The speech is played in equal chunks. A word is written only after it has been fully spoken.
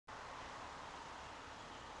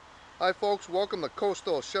Hi folks, welcome to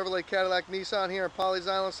Coastal Chevrolet Cadillac Nissan here in Pawleys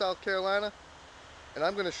Island, South Carolina. And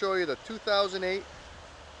I'm going to show you the 2008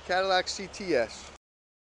 Cadillac CTS.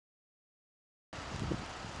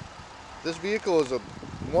 This vehicle is a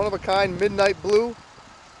one-of-a-kind midnight blue.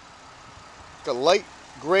 It's got a light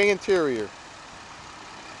gray interior.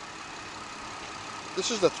 This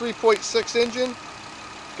is the 3.6 engine.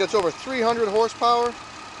 It gets over 300 horsepower.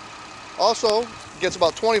 Also, gets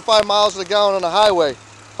about 25 miles to the gallon on the highway.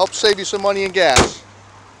 Helps save you some money in gas.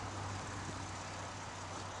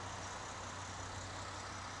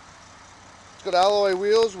 It's got alloy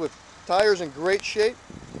wheels with tires in great shape.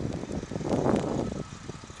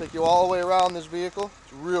 Take you all the way around this vehicle.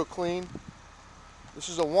 It's real clean. This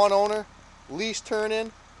is a one owner lease turn-in.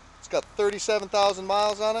 It's got 37,000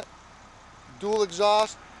 miles on it. Dual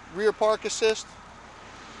exhaust, rear park assist.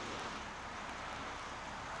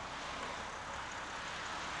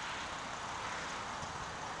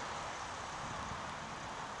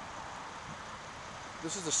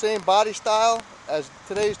 This is the same body style as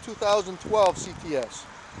today's 2012 CTS.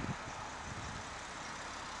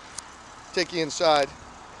 Take you inside.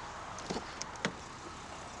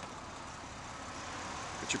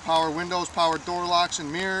 Got your power windows, power door locks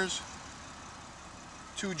and mirrors.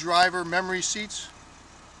 2 driver memory seats.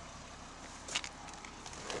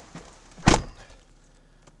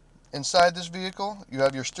 Inside this vehicle, you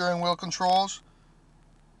have your steering wheel controls,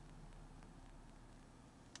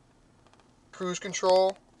 cruise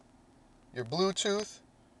control, your Bluetooth,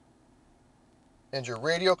 and your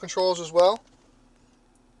radio controls as well.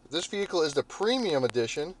 This vehicle is the premium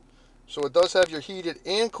edition, so it does have your heated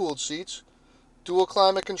and cooled seats, dual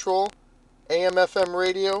climate control, AM/FM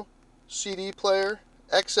radio, CD player,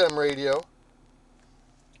 XM radio.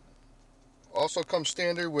 Also comes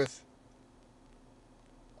standard with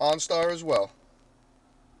OnStar as well.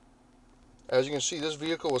 As you can see, this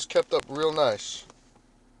vehicle was kept up real nice.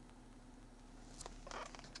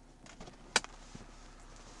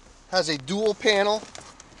 Has a dual panel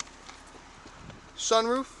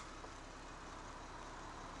sunroof.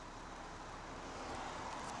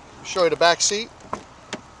 Show you the back seat.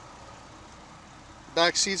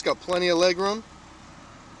 Back seat's got plenty of leg room.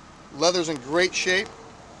 Leather's in great shape.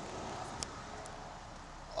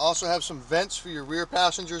 Also have some vents for your rear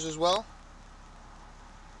passengers as well.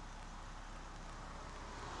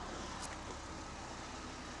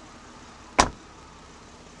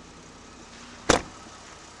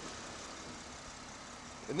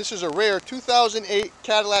 And this is a rare 2008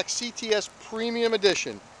 Cadillac CTS Premium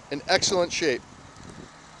Edition in excellent shape.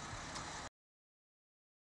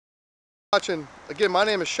 Watching. Again, my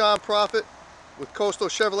name is Sean Profit with Coastal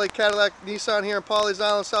Chevrolet Cadillac Nissan here in Pawleys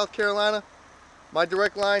Island, South Carolina. My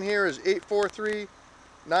direct line here is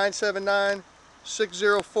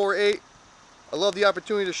 843-979-6048. I love the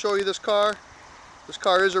opportunity to show you this car. This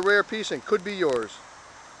car is a rare piece and could be yours.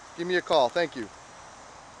 Give me a call. Thank you.